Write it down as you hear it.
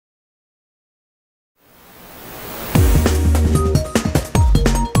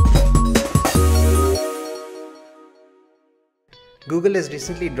Google has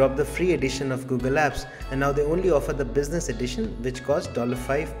recently dropped the free edition of Google Apps, and now they only offer the business edition, which costs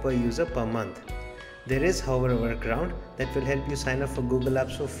 $5 per user per month. There is, however, a workaround that will help you sign up for Google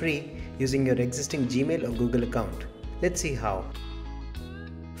Apps for free using your existing Gmail or Google account. Let's see how.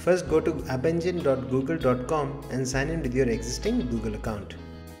 First, go to appengine.google.com and sign in with your existing Google account.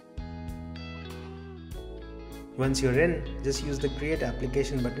 Once you're in, just use the Create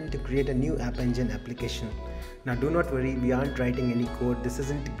Application button to create a new AppEngine application. Now do not worry, we aren't writing any code, this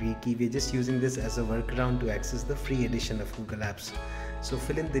isn't Greeky, we're just using this as a workaround to access the free edition of Google Apps. So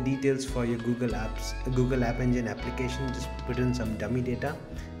fill in the details for your Google AppEngine application, just put in some dummy data,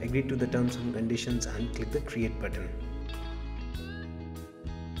 agree to the terms and conditions and click the Create button.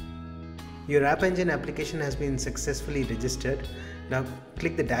 Your AppEngine application has been successfully registered. Now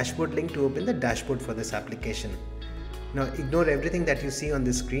click the dashboard link to open the dashboard for this application. Now ignore everything that you see on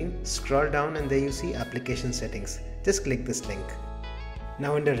the screen, scroll down and there you see application settings. Just click this link.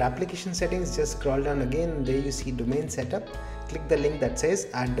 Now under application settings, just scroll down again and there you see domain setup. Click the link that says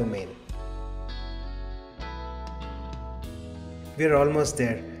add domain. We're almost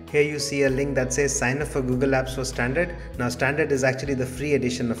there. Here you see a link that says sign up for Google Apps for Standard. Now Standard is actually the free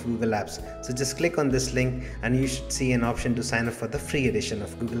edition of Google Apps. So just click on this link and you should see an option to sign up for the free edition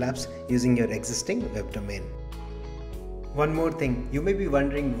of Google Apps using your existing web domain. One more thing, you may be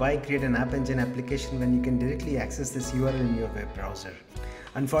wondering why create an AppEngine application when you can directly access this URL in your web browser.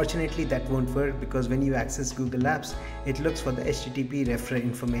 Unfortunately, that won't work because when you access Google Apps, it looks for the HTTP referer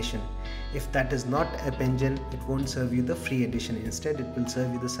information. If that is not AppEngine, it won't serve you the free edition. Instead, it will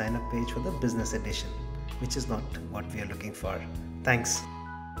serve you the sign up page for the business edition, which is not what we are looking for. Thanks.